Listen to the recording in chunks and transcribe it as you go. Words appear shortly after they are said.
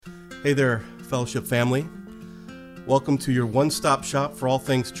Hey there, Fellowship family. Welcome to your one-stop shop for all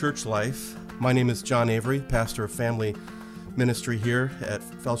things church life. My name is John Avery, pastor of family ministry here at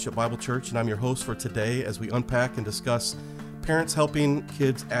Fellowship Bible Church, and I'm your host for today as we unpack and discuss parents helping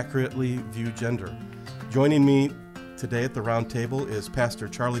kids accurately view gender. Joining me today at the round table is Pastor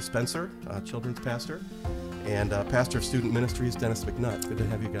Charlie Spencer, children's pastor, and pastor of student ministries, Dennis McNutt. Good to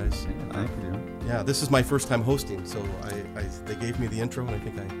have you guys. Thank you. Yeah, this is my first time hosting, so they gave me the intro, and I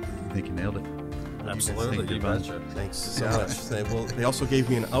think you nailed it. Absolutely, you betcha. Thanks so much. They also gave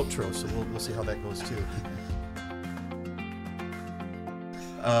me an outro, so we'll see how that goes too.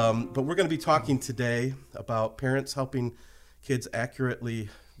 But we're going to be talking today about parents helping kids accurately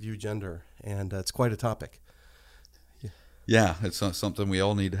view gender, and it's quite a topic. Yeah, it's something we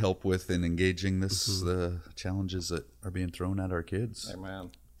all need help with in engaging the challenges that are being thrown at our kids. Amen.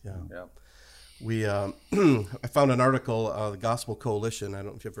 Yeah. We I found an article, the Gospel Coalition. I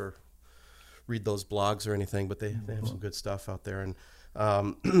don't know if you ever read those blogs or anything, but they have some good stuff out there. And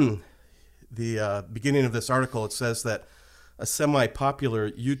the beginning of this article, it says that a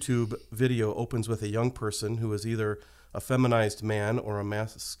semi-popular YouTube video opens with a young person who is either a feminized man or a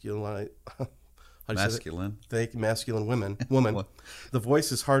masculine woman. The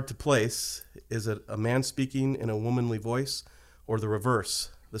voice is hard to place. Is it a man speaking in a womanly voice or the reverse?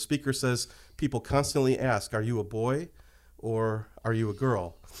 The speaker says, people constantly ask, are you a boy or are you a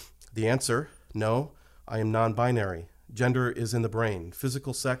girl? The answer, no, I am non-binary. Gender is in the brain.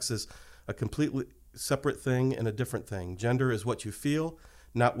 Physical sex is a completely separate thing and a different thing. Gender is what you feel,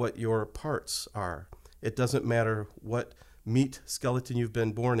 not what your parts are. It doesn't matter what meat skeleton you've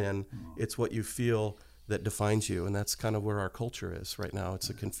been born in, it's what you feel that defines you. And that's kind of where our culture is right now. It's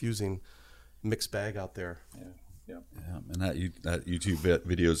a confusing mixed bag out there. Yeah, and that YouTube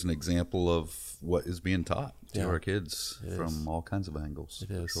video is an example of what is being taught to our kids from all kinds of angles.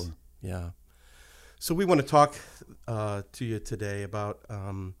 It is. Sure. Yeah. So we want to talk to you today about,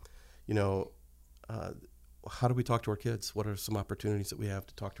 how do we talk to our kids? What are some opportunities that we have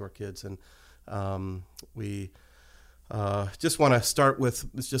to talk to our kids? And we just want to start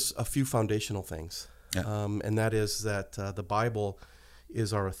with just a few foundational things. Yeah. And that is that the Bible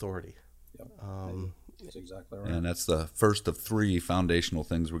is our authority. Yep. That's exactly right. And that's the first of three foundational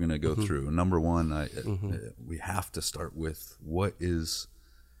things we're going to go through. Number one, we have to start with what is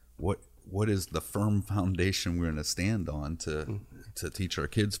the firm foundation we're going to stand on to teach our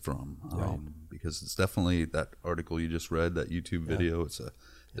kids from. Because it's definitely that article you just read, that YouTube video. It's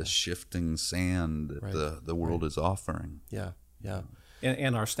the shifting sand that the world is offering. Yeah.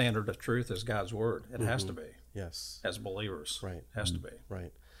 And our standard of truth is God's word. It has to be. Yes. As believers. Right. It has to be.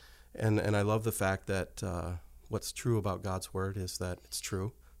 Right. And I love the fact that what's true about God's word is that it's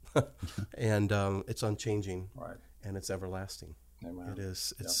true, and it's unchanging, right, and it's everlasting. Amen. It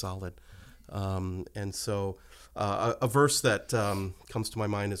is. It's solid. And so a verse that comes to my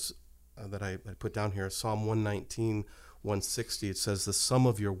mind is that I put down here, Psalm 119, 160. It says, "The sum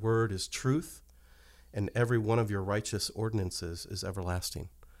of your word is truth, and every one of your righteous ordinances is everlasting."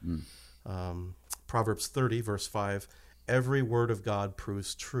 Proverbs 30, verse 5. Every word of God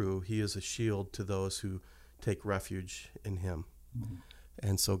proves true. He is a shield to those who take refuge in him.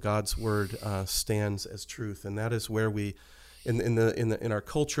 And so God's word stands as truth, and that is where we, in our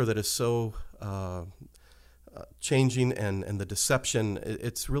culture that is so changing and the deception,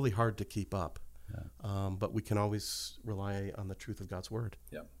 it's really hard to keep up. But we can always rely on the truth of God's word.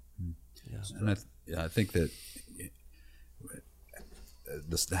 Yep. And I think that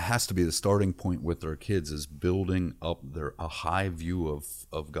this has to be the starting point with our kids, is building up a high view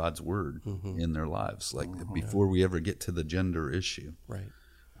of God's word in their lives. Before we ever get to the gender issue, right?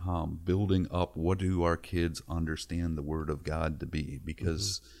 Building up, what do our kids understand the word of God to be?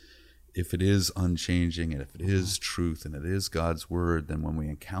 Because if it is unchanging, and if it is truth, and it is God's word, then when we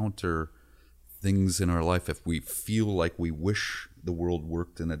encounter things in our life, if we feel like we wish the world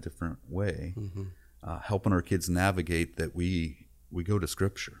worked in a different way, helping our kids navigate that, we go to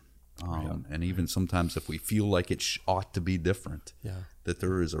Scripture. And even sometimes if we feel like it ought to be different, that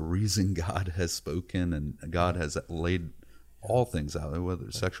there is a reason God has spoken and God has laid all things out, whether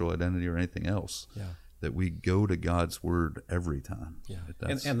it's sexual identity or anything else, that we go to God's word every time.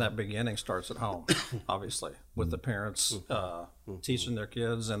 And that beginning starts at home, obviously, with the parents teaching their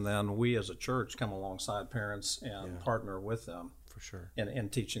kids, and then we as a church come alongside parents and partner with them. For sure. In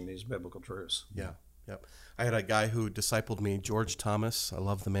teaching these biblical truths. Yeah. Yep. I had a guy who discipled me, George Thomas. I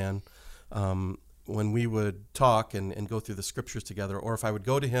love the man. When we would talk and go through the scriptures together, or if I would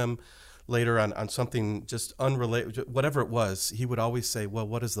go to him later on something just unrelated, whatever it was, he would always say, well,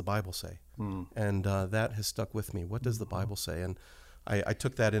 what does the Bible say? And that has stuck with me. What does the Bible say? And I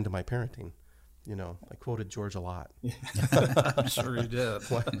took that into my parenting. You know, I quoted George a lot. I'm sure you did.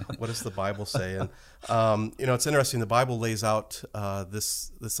 What does the Bible say? And you know, it's interesting. The Bible lays out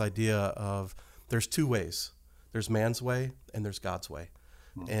this idea of there's two ways. There's man's way and there's God's way.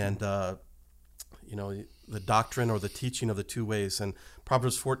 And you know, the doctrine or the teaching of the two ways. And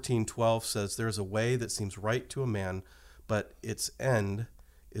Proverbs 14:12 says, "There is a way that seems right to a man, but its end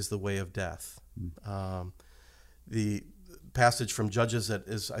is the way of death." The passage from Judges that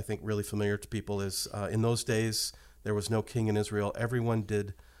is, I think, really familiar to people is, in those days there was no king in Israel. Everyone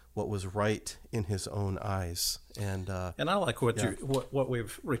did what was right in his own eyes. And I like what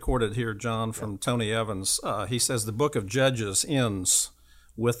we've recorded here, John, from Tony Evans. He says the book of Judges ends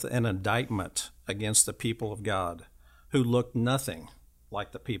with an indictment against the people of God, who looked nothing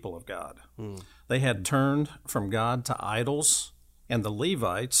like the people of God. They had turned from God to idols, and the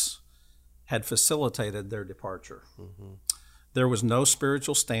Levites had facilitated their departure. There was no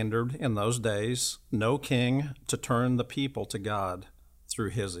spiritual standard in those days, no king to turn the people to God through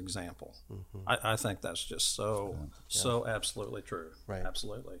his example. I think that's just so absolutely true. Right.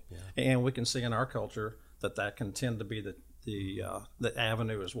 Absolutely. Yeah. And we can see in our culture that can tend to be the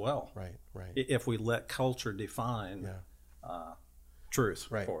avenue as well. Right. If we let culture define truth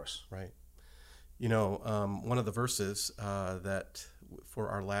for us. Right. You know, one of the verses that for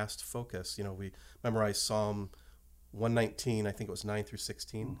our last focus, you know, we memorized Psalm 119, I think it was 9 through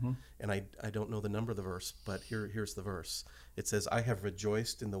 16, and I don't know the number of the verse, but here's the verse. It says, "I have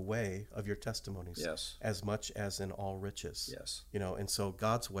rejoiced in the way of your testimonies, as much as in all riches." Yes. You know, and so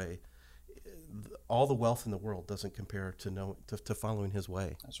God's way, all the wealth in the world doesn't compare to following His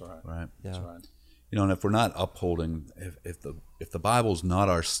way. That's right. Right. Yeah. That's right. You know, and if we're not upholding, if the Bible's not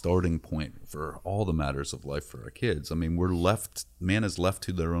our starting point for all the matters of life for our kids, I mean, man is left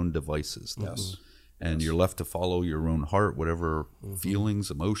to their own devices. Yes. And you're left to follow your own heart, whatever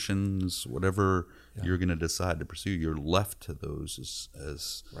feelings, emotions, whatever you're going to decide to pursue. You're left to those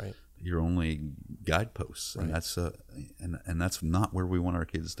as your only guideposts, and that's and that's not where we want our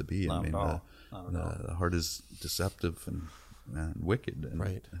kids to be. Not I mean, at all. the heart is deceptive and wicked, and,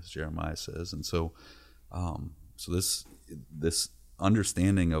 as Jeremiah says, and so this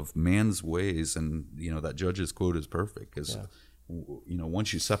understanding of man's ways, and you know that Judge's quote is perfect because. You know,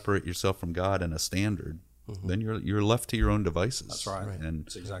 once you separate yourself from God and a standard, then you're left to your own devices. That's right. And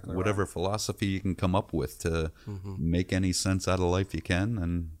that's exactly whatever philosophy you can come up with to make any sense out of life, you can,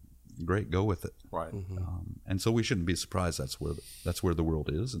 and great, go with it. Right. And so we shouldn't be surprised. That's where the world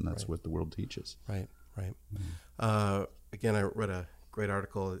is, and that's what the world teaches. Right. Again, I read a great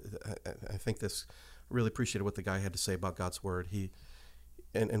article. I think this really appreciated what the guy had to say about God's word.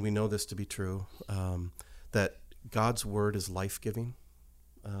 And we know this to be true, that God's word is life-giving,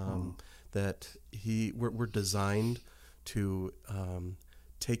 that we're designed to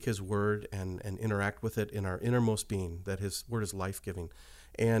take his word and interact with it in our innermost being, that his word is life-giving.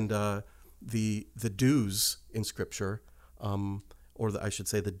 And the do's in Scripture, I should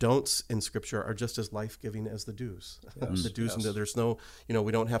say the don'ts in Scripture, are just as life-giving as the do's. The do's and there's no,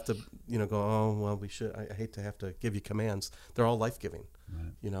 we don't have to, go, oh, well, we should. I hate to have to give you commands. They're all life-giving,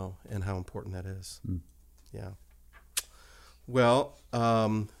 and how important that is. Yeah. Well,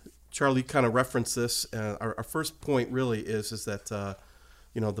 Charlie kind of referenced this. Our first point really is that,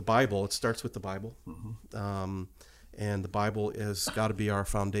 the Bible, it starts with the Bible. And the Bible has got to be our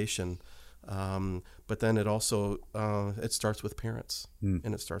foundation. But then it also, it starts with parents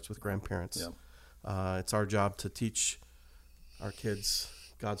and it starts with grandparents. Yeah. It's our job to teach our kids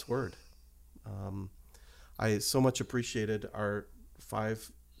God's word. I so much appreciated our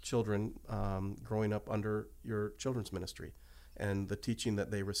 5 children growing up under your children's ministry and the teaching that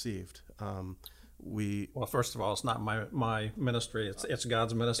they received. Well, first of all, it's not my ministry; it's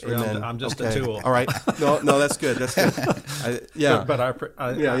God's ministry. I'm just a tool. All right, no, that's good. That's good. But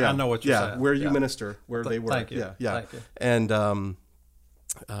I know what you're saying. Where you minister, where they were. Thank you. Yeah. Thank you. And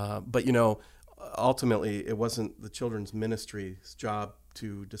but ultimately, it wasn't the children's ministry's job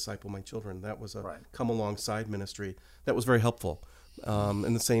to disciple my children. That was a come alongside ministry that was very helpful.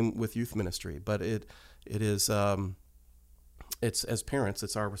 And the same with youth ministry. But it is it's as parents,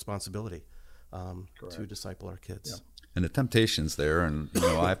 it's our responsibility to disciple our kids. Yeah. And the temptation's there, and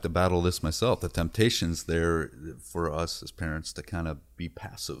I have to battle this myself. The temptation's there for us as parents to kind of be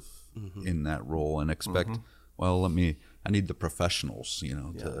passive in that role and expect, well, I need the professionals,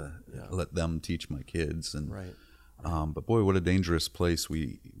 to let them teach my kids. And but boy, what a dangerous place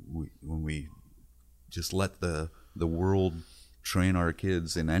when we just let the world train our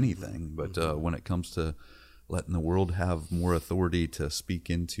kids in anything. But when it comes to letting the world have more authority to speak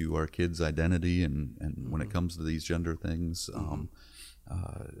into our kids' identity, and when it comes to these gender things,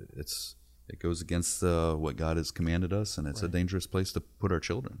 it goes against what God has commanded us, and it's a dangerous place to put our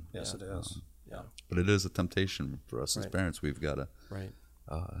children. Yes, it is. But it is a temptation for us as parents. We've got to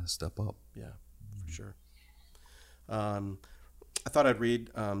step up. Yeah, for sure. I thought I'd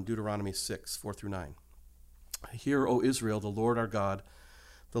read Deuteronomy 6, 4 through 9. Hear, O Israel, the Lord our God,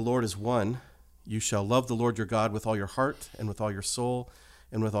 the Lord is one. You shall love the Lord your God with all your heart and with all your soul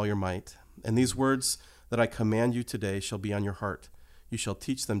and with all your might. And these words that I command you today shall be on your heart. You shall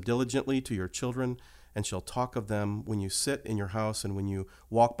teach them diligently to your children, and shall talk of them when you sit in your house, and when you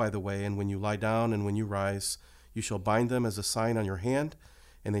walk by the way, and when you lie down, and when you rise. You shall bind them as a sign on your hand,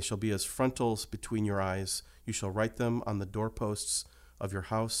 and they shall be as frontals between your eyes. You shall write them on the doorposts of your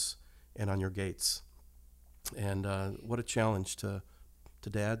house and on your gates. And what a challenge to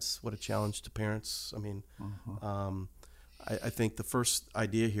dads, what a challenge to parents. I mean, I think the first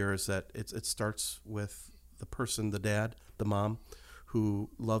idea here is that it starts with the person, the dad, the mom, who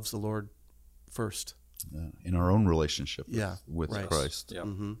loves the Lord first. In our own relationship with right. Christ. Yeah,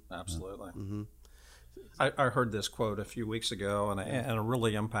 absolutely. I heard this quote a few weeks ago, and it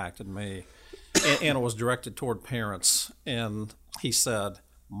really impacted me. And it was directed toward parents. And he said,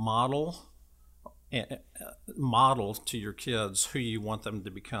 model to your kids who you want them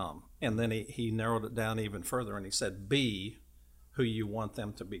to become. And then he narrowed it down even further, and he said, be who you want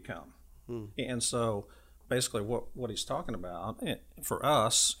them to become. And so basically what he's talking about for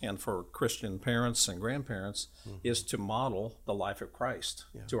us and for Christian parents and grandparents is to model the life of Christ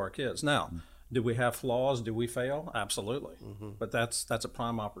to our kids. Now, do we have flaws? Do we fail? Absolutely. But that's a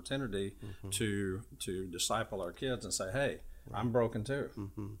prime opportunity to disciple our kids and say, hey, I'm broken too.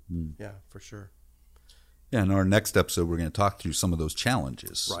 Yeah, for sure. Yeah, in our next episode, we're going to talk through some of those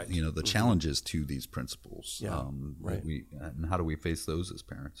challenges. Right. You know, the challenges to these principles. Yeah. Right. And how do we face those as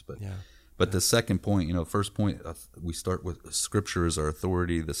parents? But the second point, you know, first point, we start with Scripture as our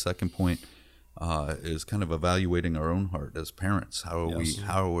authority. The second point is kind of evaluating our own heart as parents. How do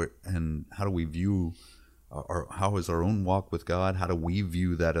we view how is our own walk with God? How do we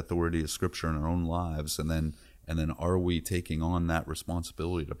view that authority of Scripture in our own lives? And then are we taking on that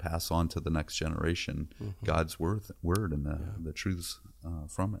responsibility to pass on to the next generation God's word and the truths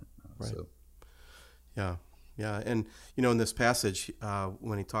from it? Right. So. Yeah. And, you know, in this passage,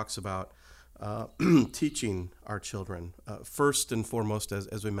 when he talks about teaching our children, first and foremost,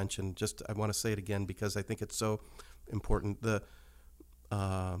 as we mentioned, I want to say it again because I think it's so important.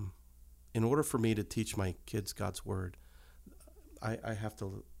 In order for me to teach my kids God's word, I have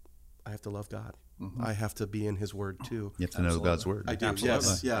to love God. I have to be in His Word too. You have to know God's Word. I do. Absolutely.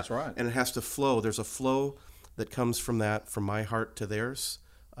 Yes, yeah, that's right. And it has to flow. There's a flow that comes from that, from my heart to theirs.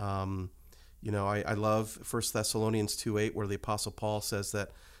 You know, I love 1 Thessalonians 2:8, where the Apostle Paul says that,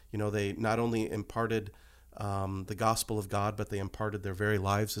 you know, they not only imparted the gospel of God, but they imparted their very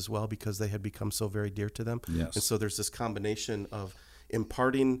lives as well because they had become so very dear to them. Yes. And so there's this combination of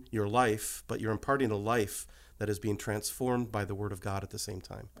imparting your life, but you're imparting a life that is being transformed by the Word of God at the same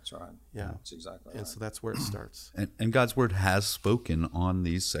time. That's right. Yeah. That's exactly right. And so that's where it starts. And God's Word has spoken on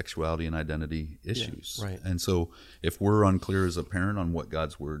these sexuality and identity issues. Yeah, right. And so if we're unclear as a parent on what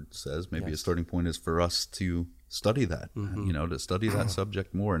God's Word says, maybe a starting point is for us to study that, you know, to study that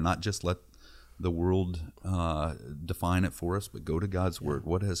subject more and not just let the world define it for us, but go to God's Word.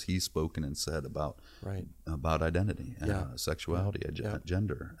 What has He spoken and said about identity, sexuality,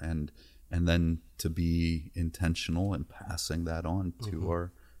 gender, and then to be intentional in passing that on to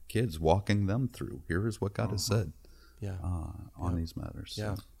our kids, walking them through. Here is what God has said on these matters.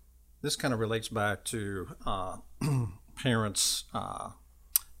 Yeah. So. This kind of relates back to parents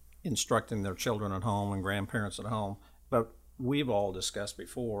instructing their children at home and grandparents at home. But we've all discussed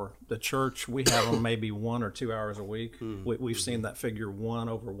before, the church, we have them maybe 1 or 2 hours a week. We've seen that figure 1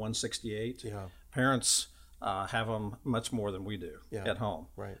 over 168. Yeah. Parents have them much more than we do at home.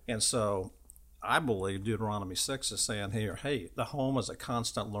 Right. And so I believe Deuteronomy 6 is saying here, hey, the home is a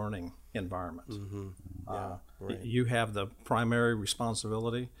constant learning environment. Right. You have the primary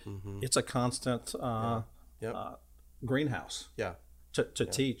responsibility. It's a constant greenhouse to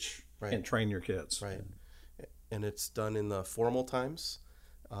teach and train your kids. Right. And it's done in the formal times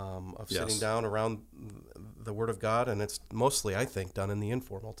of sitting down around the Word of God, and it's mostly, I think, done in the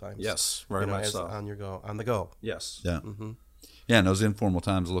informal times. Yes, very much so. On the go. Yes. Yeah. Yeah, and those informal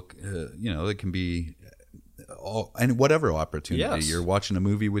times look, you know, it can be and whatever opportunity. Yes. You're watching a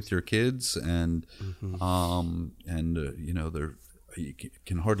movie with your kids, and you know, you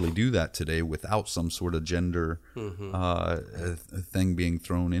can hardly do that today without some sort of gender thing being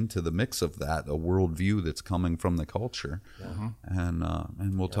thrown into the mix of that, a worldview that's coming from the culture.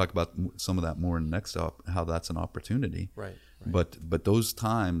 And we'll talk about some of that more in the next how that's an opportunity. Right. But those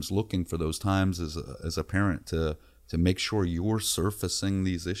times, looking for those times as a parent to make sure you're surfacing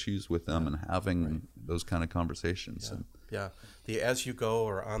these issues with them and having those kind of conversations. The as you go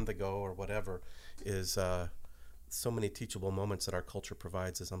or on the go or whatever is so many teachable moments that our culture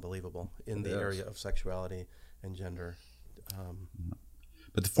provides is unbelievable in the area of sexuality and gender.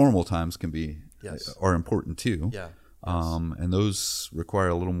 But the formal times are important too. Yeah. And those require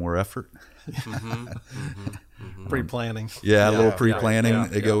a little more effort. Pre-planning. A little pre-planning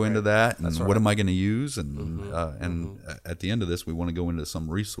to go into that. And That's what am I going to use? And at the end of this, we want to go into some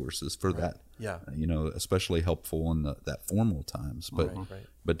resources for that. Yeah. Especially helpful in that formal times.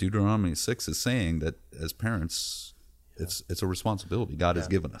 But Deuteronomy 6 is saying that as parents, it's a responsibility God has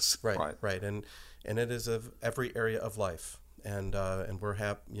given us. Right. And it is of every area of life. And we're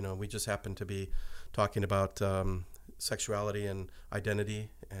we just happen to be talking about sexuality and identity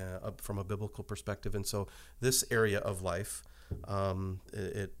from a biblical perspective, and so this area of life,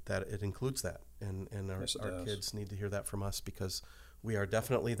 it includes that, and our kids need to hear that from us because we are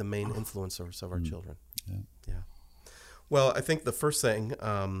definitely the main influencers of our children. Yeah. Well, I think the first thing,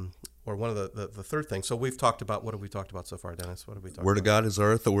 or one of the third thing. So we've talked about, what have we talked about so far, Dennis? What have we talked about? Word of God is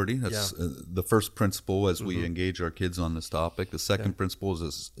our authority. That's the first principle as we engage our kids on this topic. The second principle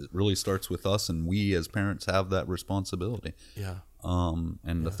is it really starts with us, and we as parents have that responsibility. Yeah.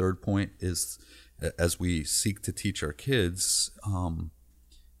 And the third point is, as we seek to teach our kids,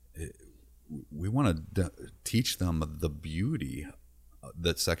 we want to teach them the beauty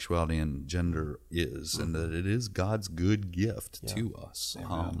that sexuality and gender is, and that it is God's good gift to us.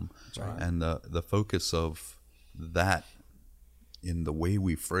 And the focus of that in the way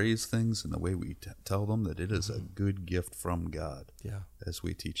we phrase things and the way we tell them that it is a good gift from God as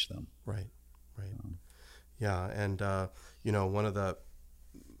we teach them. Right. And one of the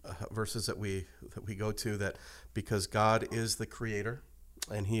verses that we go to, that because God is the creator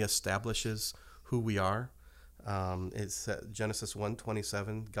and he establishes who we are, it's Genesis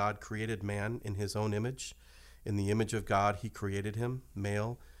 1:27. God created man in his own image. In the image of God he created him,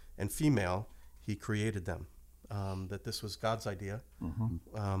 male and female he created them. That this was God's idea,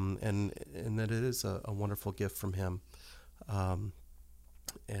 and that it is a wonderful gift from him.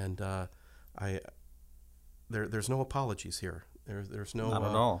 There's no apologies here. There's no not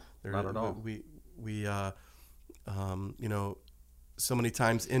at all. Not at all. We so many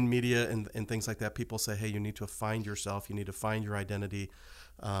times in media and things like that, people say, hey, you need to find yourself, you need to find your identity,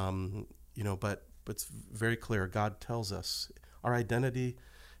 but it's very clear. God tells us our identity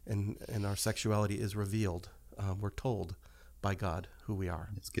and our sexuality is revealed. We're told by God who we are.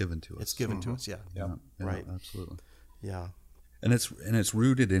 It's given to us. It's given to us, right. Absolutely. Yeah. And it's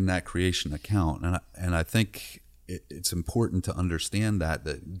rooted in that creation account. And I think it's important to understand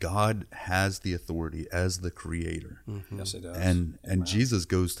that God has the authority as the creator. Yes, he does. And Jesus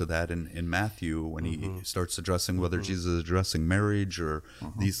goes to that in Matthew when he starts addressing whether Jesus is addressing marriage or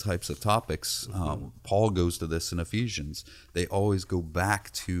these types of topics. Paul goes to this in Ephesians. They always go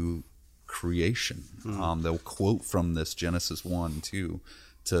back to creation. They'll quote from this Genesis 1-2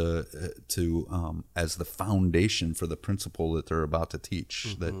 to as the foundation for the principle that they're about to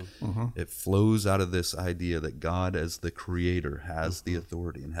teach. That it flows out of this idea that God as the creator has the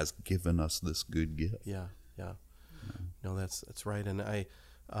authority and has given us this good gift. Yeah. No, that's right. And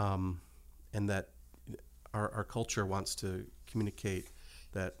and that our culture wants to communicate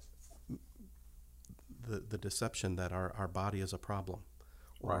that the deception that our body is a problem.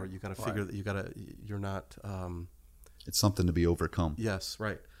 Or you got to figure that you're not. It's something to be overcome. Yes,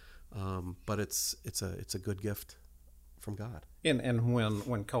 right. But it's a good gift from God. And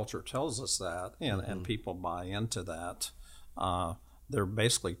when culture tells us that, and people buy into that, they're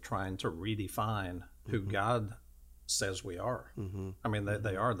basically trying to redefine who God says we are. I mean,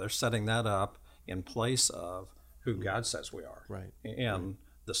 they are. They're setting that up in place of who God says we are, right? And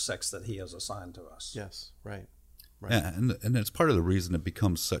the sex that He has assigned to us. Yes, right. Yeah, and it's part of the reason it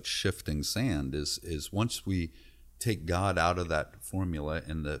becomes such shifting sand is once we take God out of that formula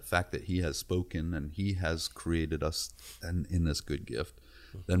and the fact that he has spoken and he has created us in this good gift,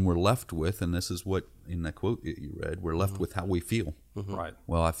 then we're left with, and this is what in the quote that you read, we're left with how we feel. Right.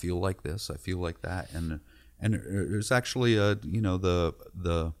 Well, I feel like this, I feel like that, and there's actually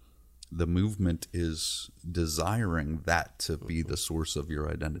the movement is desiring that to be the source of your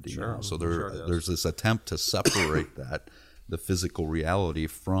identity. Sure. So there's this attempt to separate the physical reality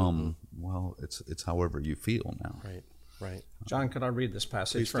from, well, it's however you feel now. Right. John, could I read this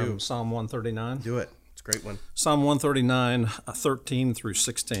passage Please do. from Psalm 139? Do it. It's a great one. Psalm 139, 13 through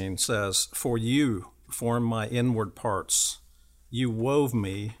 16 says, "For you formed my inward parts. You wove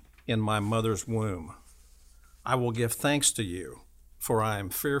me in my mother's womb. I will give thanks to you, for I am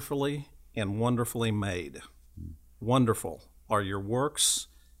fearfully and wonderfully made. Wonderful are your works,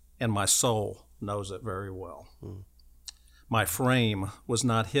 and my soul knows it very well. My frame was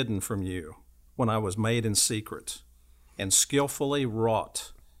not hidden from you when I was made in secret and skillfully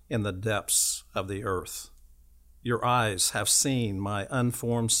wrought in the depths of the earth. Your eyes have seen my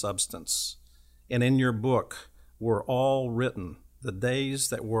unformed substance, and in your book were all written the days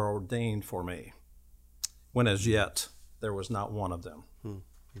that were ordained for me, when as yet there was not one of them.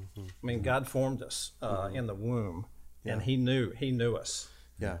 I mean, God formed us in the womb, and He knew us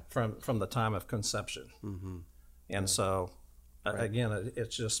from the time of conception. And so, again,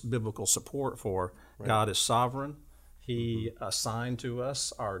 it's just biblical support for God is sovereign. He assigned to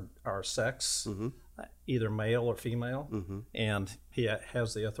us our sex, either male or female, and He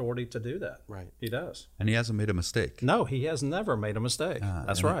has the authority to do that. Right. He does. And He hasn't made a mistake. No, He has never made a mistake.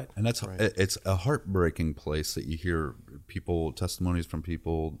 That's right. And that's it's a heartbreaking place that you hear testimonies from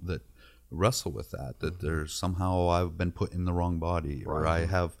people that wrestle with that there's somehow I've been put in the wrong body, or I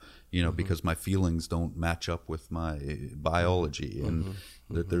have, because my feelings don't match up with my biology, and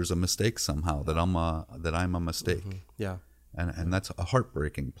that there's a mistake somehow, that I'm a mistake. Yeah. And that's a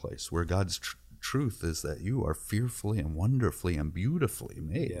heartbreaking place where God's truth is that you are fearfully and wonderfully and beautifully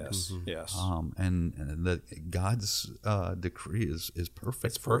made. Yes, yes. And that God's decree is perfect.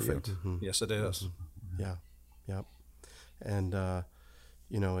 It's perfect. Yes, it is. Yeah. Yep. And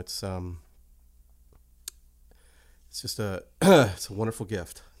it's just it's a wonderful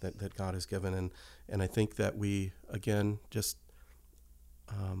gift that God has given, and I think that we again just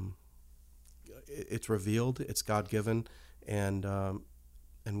it's revealed, it's God given, and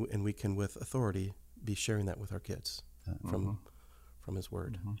we can with authority be sharing that with our kids from His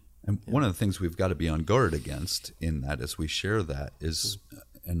Word. And one of the things we've got to be on guard against in that, as we share that, is,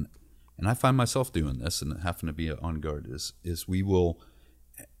 and I find myself doing this and having to be on guard, is we will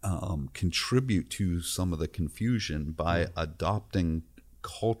contribute to some of the confusion by adopting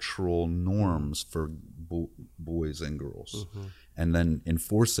cultural norms for boys and girls, and then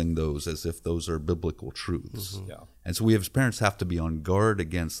enforcing those as if those are biblical truths. And so we as parents have to be on guard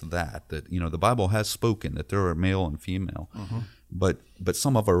against that the Bible has spoken that there are male and female, but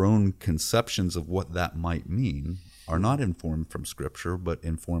some of our own conceptions of what that might mean are not informed from Scripture, but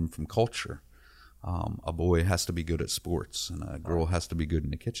informed from culture. A boy has to be good at sports, and a girl has to be good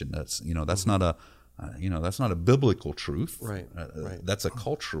in the kitchen. That's not a that's not a biblical truth. Right. That's a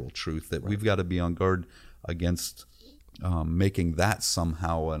cultural truth that we've got to be on guard against, making that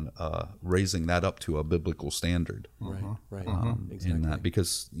somehow and raising that up to a biblical standard. Right. Exactly. In that,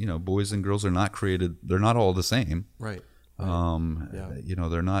 because boys and girls are not created; they're not all the same. Right.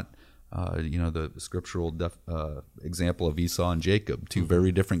 They're not. The scriptural example of Esau and Jacob, two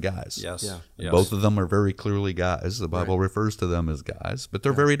very different guys. Yes. Yeah. Yes. Both of them are very clearly guys. The Bible refers to them as guys, but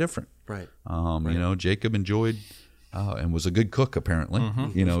they're very different. Right. Jacob enjoyed and was a good cook, apparently.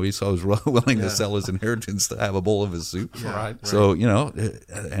 Esau was willing to sell his inheritance to have a bowl of his soup. Right. So,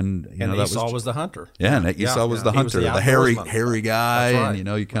 and Esau was the hunter. Yeah, and Esau was the He was hunter, the the hairy guy. That's right.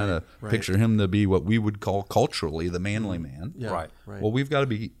 And, you kind of picture him to be what we would call culturally the manly man. Yeah. Right. Well, we've got to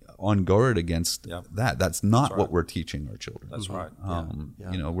be on guard against that. That's not what we're teaching our children. That's right.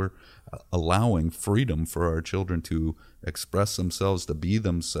 We're allowing freedom for our children to express themselves, to be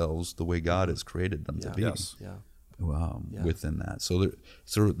themselves the way God has created them to be. Yes. Yeah. Within that, so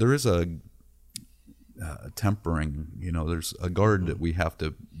there is a tempering. There's a guard that we have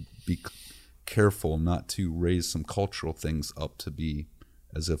to be careful not to raise some cultural things up to be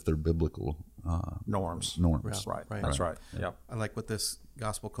as if they're biblical norms. Right. That's right. Yep. I like what this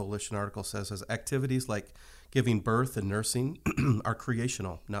Gospel Coalition article says: as activities like giving birth and nursing are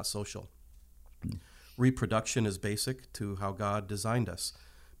creational, not social. Reproduction is basic to how God designed us.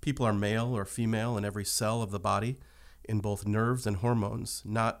 People are male or female in every cell of the body, in both nerves and hormones,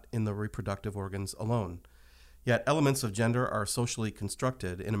 not in the reproductive organs alone. Yet elements of gender are socially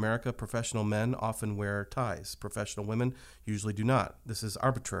constructed. In America, professional men often wear ties. Professional women usually do not. This is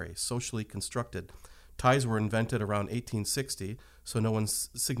arbitrary, socially constructed. Ties were invented around 1860, so no one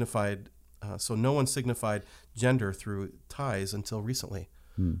signified gender through ties until recently.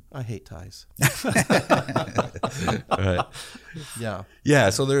 I hate ties. Right. Yeah.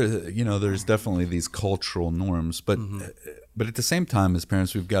 So there's definitely these cultural norms, but at the same time, as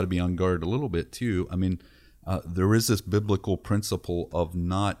parents, we've got to be on guard a little bit too. I mean, there is this biblical principle of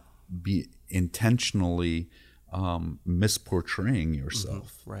not be intentionally misportraying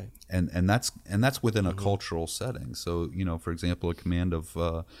yourself, Right. And that's within a cultural setting. So for example, a command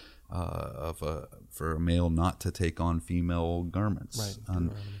of for a male not to take on female garments.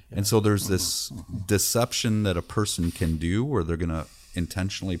 Right. And so there's this deception that a person can do where they're going to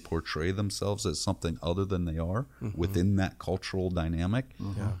intentionally portray themselves as something other than they are within that cultural dynamic.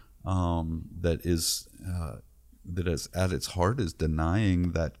 That is at its heart is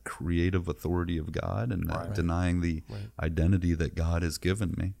denying that creative authority of God and denying the identity that God has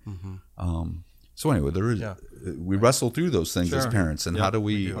given me. So anyway, there is we wrestle through those things as parents, and how do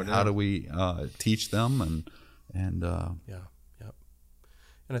we teach them and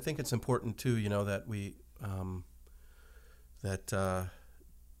And I think it's important too, that we to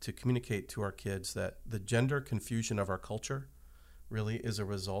communicate to our kids that the gender confusion of our culture really is a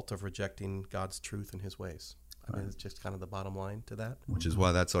result of rejecting God's truth and His ways. I mean, it's just kind of the bottom line to that. Which is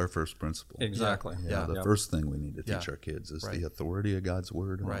why that's our first principle. Exactly. The first thing we need to teach our kids is the authority of God's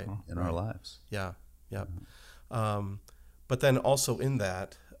word in our lives. Yeah. But then also in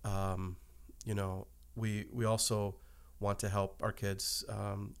that, we also want to help our kids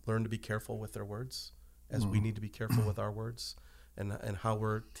learn to be careful with their words, as we need to be careful with our words, and how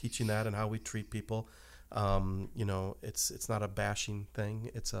we're teaching that and how we treat people. It's not a bashing thing.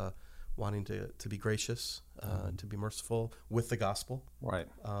 It's a wanting to be gracious, to be merciful with the gospel. Right.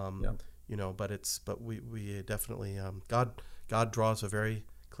 But we definitely God draws a very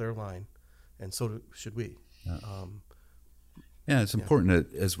clear line, and so should we. It's important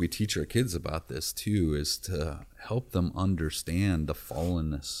that as we teach our kids about this too, is to help them understand the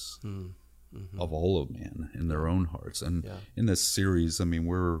fallenness of all of man in their own hearts. And in this series, I mean,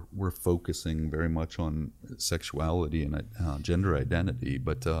 we're focusing very much on sexuality and gender identity,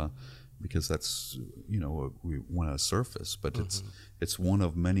 but because that's what we want to surface. But it's one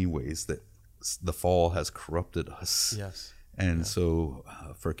of many ways that the fall has corrupted us. Yes. And so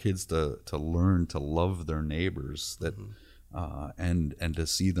for kids to learn to love their neighbors, that and to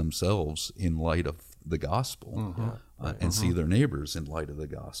see themselves in light of the gospel, and see their neighbors in light of the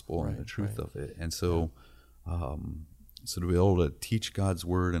gospel and the truth of it. And so so to be able to teach God's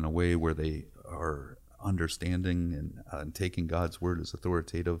word in a way where they are understanding and taking God's word as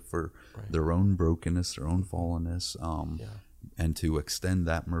authoritative for their own brokenness, their own fallenness, and to extend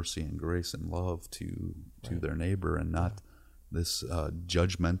that mercy and grace and love to their neighbor, and not this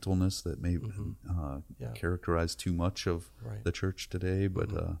judgmentalness that may characterize too much of the church today, but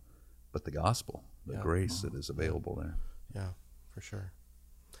the gospel, the grace that is available there. Yeah, for sure.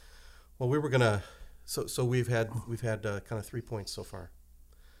 Well, we were gonna. So we've had kind of 3 points so far.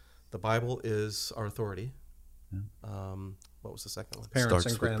 The Bible is our authority. What was the second one? Parents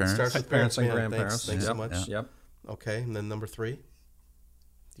and grandparents. Thanks so much. Yep. Okay, and then number 3.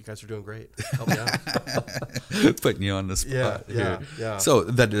 You guys are doing great. Help me out. Putting you on the spot. Yeah. So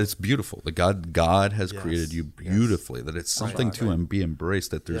that it's beautiful. That God has created you beautifully. That it's something to be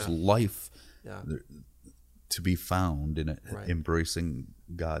embraced. That there's life to be found in it, embracing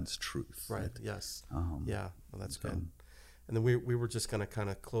God's truth. Right. Yes. Well, that's good. And then we were just going to kind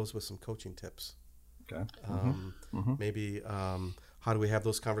of close with some coaching tips. Okay. Maybe how do we have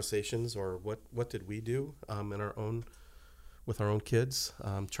those conversations, or what did we do with our own kids?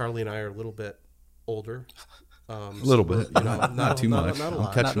 Charlie and I are a little bit older. A little bit, not too much. Not a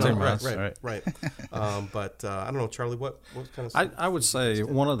lot. Catching them right. But I don't know, Charlie. What kind of? I would say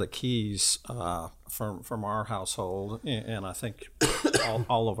one of the keys from our household, and I think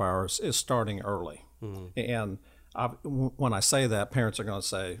all of ours, is starting early. And when I say that, parents are going to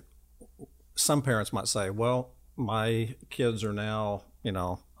say, some parents might say, well, my kids are now,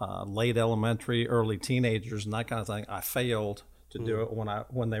 late elementary, early teenagers, and that kind of thing. I failed to do it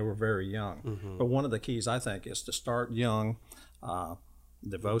when they were very young. But one of the keys, I think, is to start young,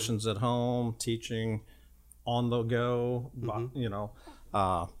 devotions at home, teaching on the go,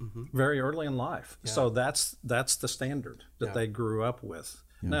 very early in life. Yeah. So that's the standard that they grew up with.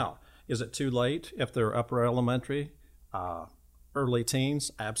 Yeah. Now, is it too late if they're upper elementary? Early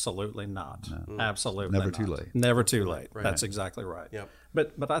teens? Absolutely not. No. Absolutely Never not. Too late. Never too late. Right. That's exactly right. Yep.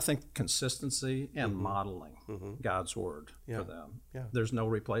 But I think consistency and modeling God's word for them. Yeah. There's no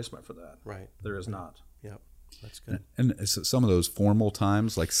replacement for that. Right. There is not. Yep. That's good. And some of those formal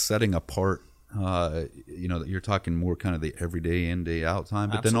times, like setting apart, that you're talking more kind of the everyday in, day out time,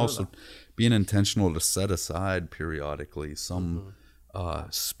 but then also being intentional to set aside periodically some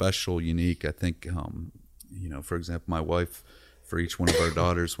special, unique, I think, for example, my wife, for each one of our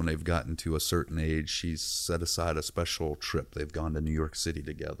daughters, when they've gotten to a certain age, she's set aside a special trip. They've gone to New York City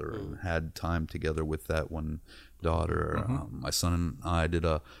together and had time together with that one daughter. My son and I did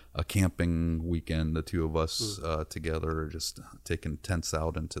a camping weekend, the two of us together, just taking tents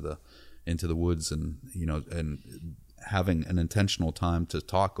out into the woods, and having an intentional time to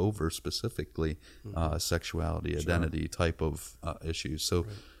talk over specifically sexuality, identity type of issues.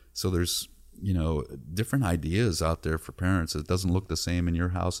 So there's different ideas out there for parents. It doesn't look the same in your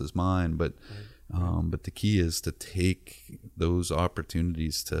house as mine, but the key is to take those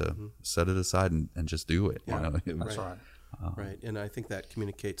opportunities to set it aside and just do it. That's right. Right, and I think that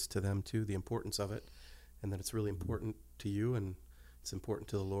communicates to them too the importance of it, and that it's really important to you, and it's important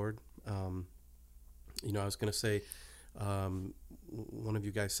to the Lord. I was going to say, one of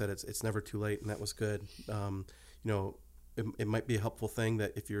you guys said it's never too late, and that was good. It might be a helpful thing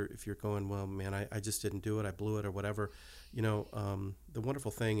that if you're going, well, man, I just didn't do it, I blew it, or whatever. The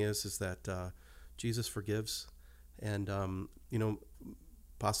wonderful thing is that Jesus forgives, and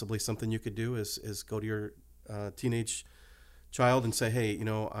possibly something you could do is go to your teenage child and say, hey,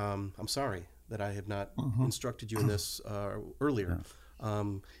 I'm sorry that I have not instructed you in this earlier.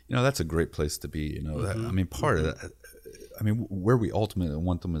 That's a great place to be. Part of that. Where we ultimately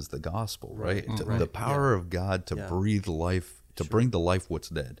want them is the gospel, right? The power of God to breathe life, to bring to life what's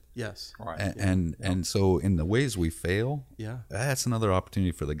dead. Yes. Right. And so in the ways we fail, Yeah. that's another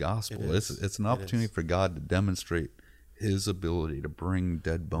opportunity for the gospel. It is. It's an opportunity for God to demonstrate His ability to bring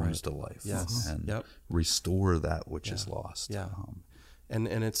dead bones to life, Yes. and restore that which is lost. Yeah. And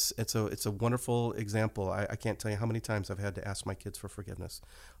it's a wonderful example. I can't tell you how many times I've had to ask my kids for forgiveness.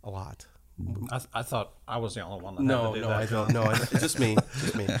 A lot. I thought I was the only one that No, had to do no, that. I don't. No, it's just me.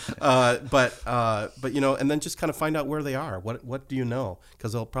 But and then just kind of find out where they are. What do you know?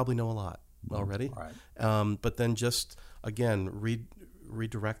 Because they'll probably know a lot already. Right. But then just again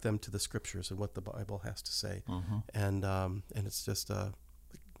redirect them to the scriptures and what the Bible has to say, and it's just a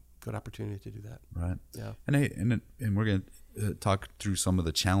good opportunity to do that. Right. Yeah. And we're going to talk through some of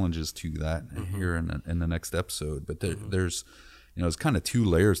the challenges to that here in the next episode. But there's there's kind of two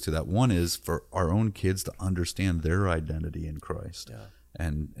layers to that. One is for our own kids to understand their identity in Christ,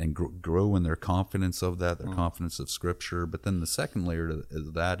 and grow in their confidence of that, their confidence of Scripture. But then the second layer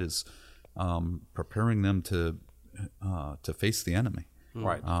to that is preparing them to face the enemy.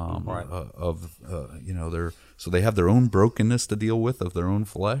 Right. So they have their own brokenness to deal with of their own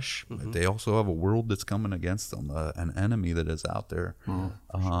flesh, but they also have a world that's coming against them, an enemy that is out there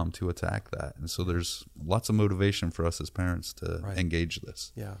to attack that. And so there's lots of motivation for us as parents to engage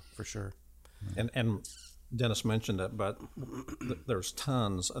this. Yeah, for sure. And Dennis mentioned it, but there's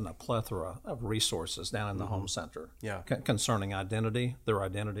tons and a plethora of resources down in the home center concerning identity, their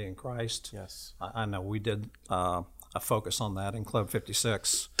identity in Christ. Yes. I know we did a focus on that in Club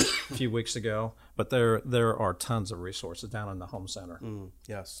 56 a few weeks ago, but there are tons of resources down in the home center.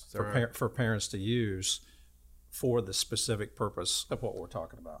 Yes. For parents to use for the specific purpose of what we're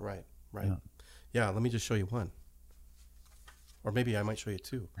talking about. Right. Yeah, let me just show you one. Or maybe I might show you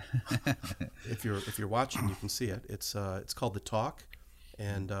two. If you're watching, you can see it. It's called The Talk,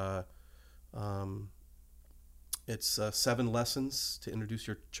 and it's 7 lessons to introduce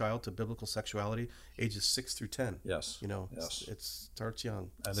your child to biblical sexuality, ages 6 through 10. Yes. It starts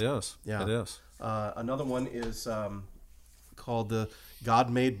young. It is. Yeah. It is. Another one is called The God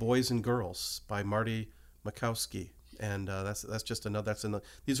Made Boys and Girls by Marty Makowski. And that's just another.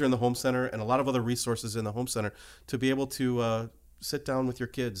 These are in the home center, and a lot of other resources in the home center to be able to sit down with your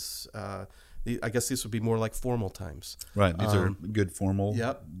kids. I guess these would be more like formal times. Right. These are good formal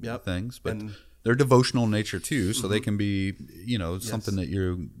things, but they're devotional in nature too, so they can be something that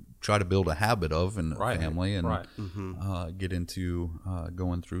you try to build a habit of in a family, and get into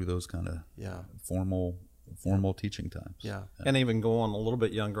going through those kind of formal teaching times. Yeah. And even going a little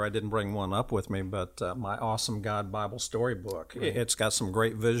bit younger, I didn't bring one up with me, but my Awesome God Bible Storybook. It's got some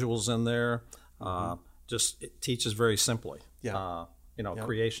great visuals in there. It teaches very simply. Yeah.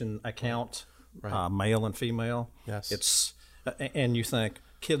 Creation account, male and female. Yes. And you think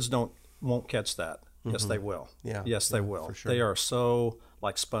kids won't catch that. Yes, they will. Yeah. Yes, they will. For sure. They are so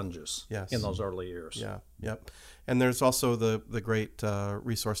like sponges in those early years. Yeah. Yep. And there's also the great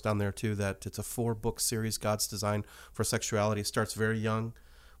resource down there too, that it's a 4-book series, God's Design for Sexuality. It starts very young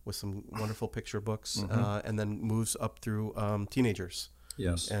with some wonderful picture books, and then moves up through teenagers.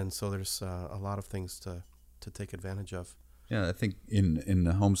 Yes. And so there's a lot of things to take advantage of. Yeah, I think in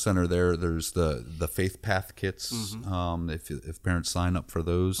the home center there's the Faith Path kits. If parents sign up for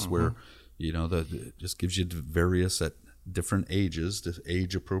those, where it just gives you various at different ages, just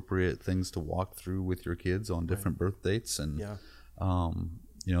age appropriate things to walk through with your kids on different birth dates, and there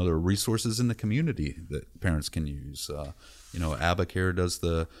are resources in the community that parents can use. Abacare does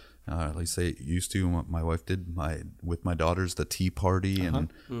the. At least they used to. My wife did with my daughters the tea party,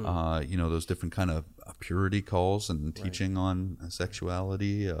 and those different kind of purity calls and teaching on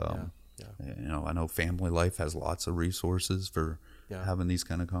sexuality. I know Family Life has lots of resources for Yeah. having these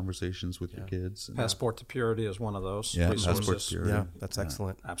kind of conversations with your kids. Passport to Purity is one of those Yeah, resources. Passport to Purity. Yeah, that's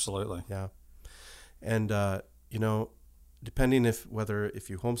excellent. Absolutely. Yeah. And, depending if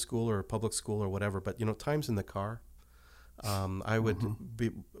you homeschool or public school or whatever, but, time's in the car. I would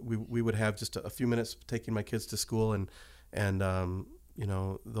we would have just a few minutes taking my kids to school, and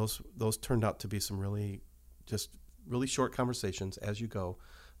those turned out to be some really short conversations as you go,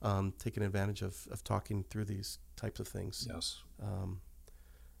 taking advantage of talking through these types of things. Yes.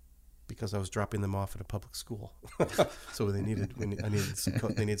 Because I was dropping them off at a public school, so they needed some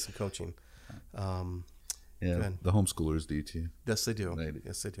coaching. Good. The homeschoolers do too. Yes, they do. They do.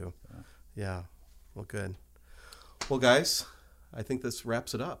 Yes, they do. Yeah. Well, good. Well, guys, I think this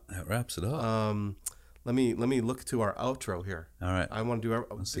wraps it up. That wraps it up. Let me look to our outro here. All right. I want to do our.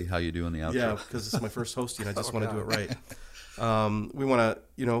 Let's see how you do in the outro. Yeah, because it's my first hosting. I just want to do it right. We want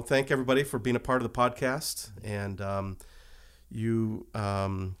to, thank everybody for being a part of the podcast, and you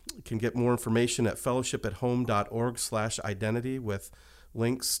can get more information at fellowshipathome.org/identity with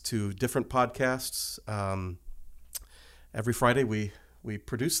links to different podcasts. Every Friday we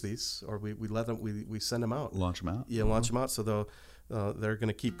produce these, or we let them, we send them out. Launch them out. Yeah, launch them out. So they're going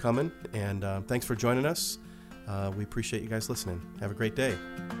to keep coming. And thanks for joining us. We appreciate you guys listening. Have a great day.